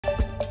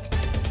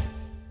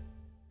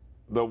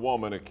The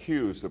woman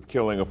accused of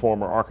killing a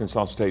former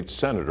Arkansas state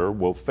senator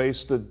will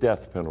face the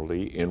death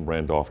penalty in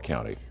Randolph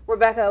County.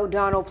 Rebecca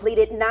O'Donnell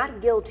pleaded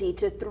not guilty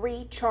to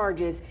 3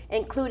 charges,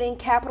 including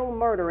capital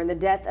murder in the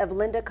death of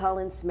Linda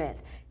Collins Smith.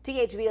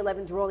 THV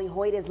 11's Rolly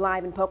Hoyt is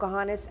live in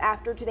Pocahontas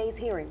after today's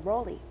hearing.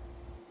 Rolly.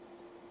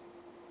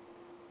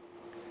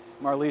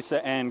 Marlisa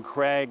and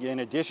Craig, in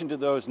addition to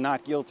those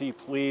not guilty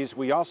pleas,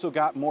 we also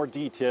got more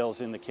details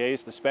in the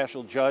case. The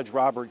special judge,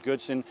 Robert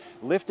Goodson,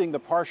 lifting the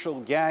partial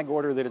gag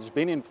order that has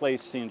been in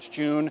place since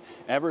June,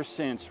 ever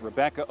since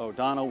Rebecca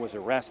O'Donnell was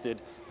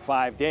arrested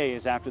 5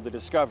 days after the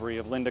discovery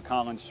of Linda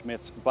Collins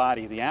Smith's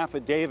body. The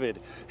affidavit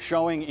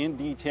showing in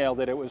detail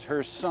that it was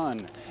her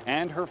son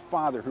and her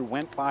father who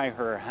went by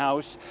her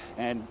house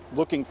and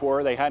looking for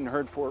her. They hadn't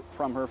heard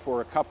from her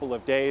for a couple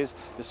of days.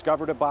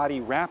 Discovered a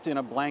body wrapped in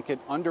a blanket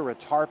under a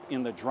tarp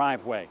in the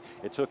driveway.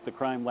 It took the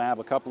crime lab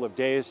a couple of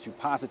days to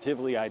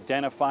positively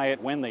identify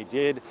it. When they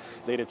did,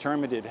 they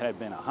determined it had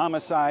been a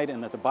homicide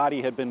and that the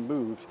body had been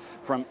moved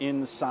from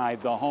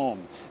inside the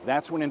home.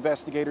 That's when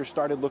investigators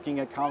started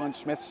looking at Collins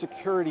Smith's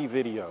security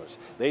videos.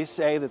 They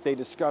say that they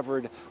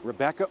discovered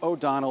Rebecca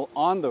O'Donnell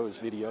on those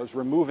videos,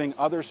 removing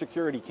other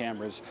security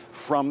cameras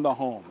from the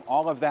home.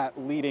 All of that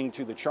leading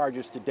to the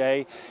charges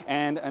today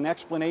and an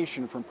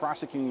explanation from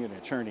prosecuting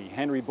attorney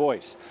Henry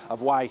Boyce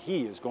of why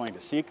he is going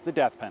to seek the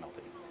death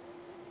penalty.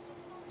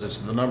 It's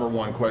the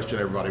 #1 question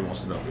everybody wants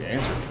to know the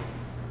answer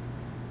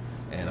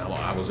to. And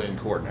I was in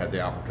court and had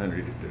the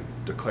opportunity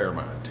to declare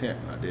my intent,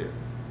 and I did.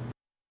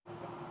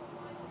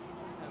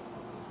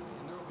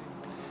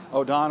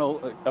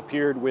 O'Donnell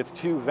appeared with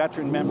 2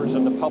 veteran members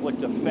of the Public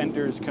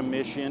Defenders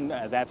Commission.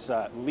 That's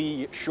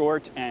Lee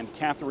Short and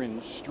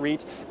Catherine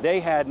Street. They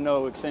had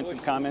no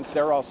extensive comments.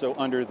 They're also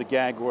under the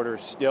gag order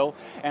still.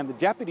 And the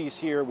deputies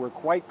here were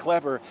quite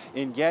clever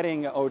in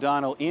getting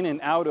O'Donnell in and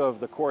out of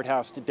the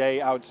courthouse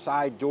today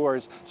outside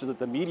doors so that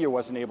the media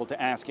wasn't able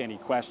to ask any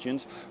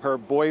questions. Her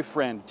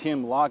boyfriend,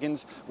 Tim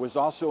Loggins, was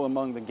also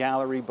among the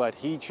gallery, but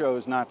he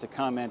chose not to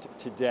comment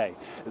today.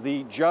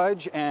 The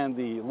judge and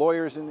the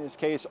lawyers in this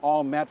case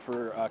all met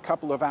for a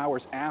couple of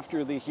hours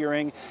after the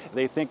hearing.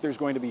 They think there's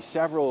going to be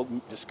several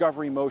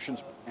discovery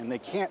motions, and they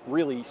can't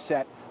really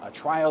set a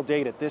trial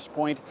date at this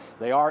point.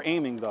 They are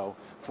aiming, though,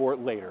 for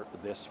later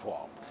this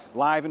fall.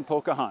 Live in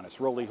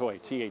Pocahontas, Rolly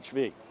Hoyt,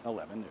 THV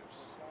 11 News.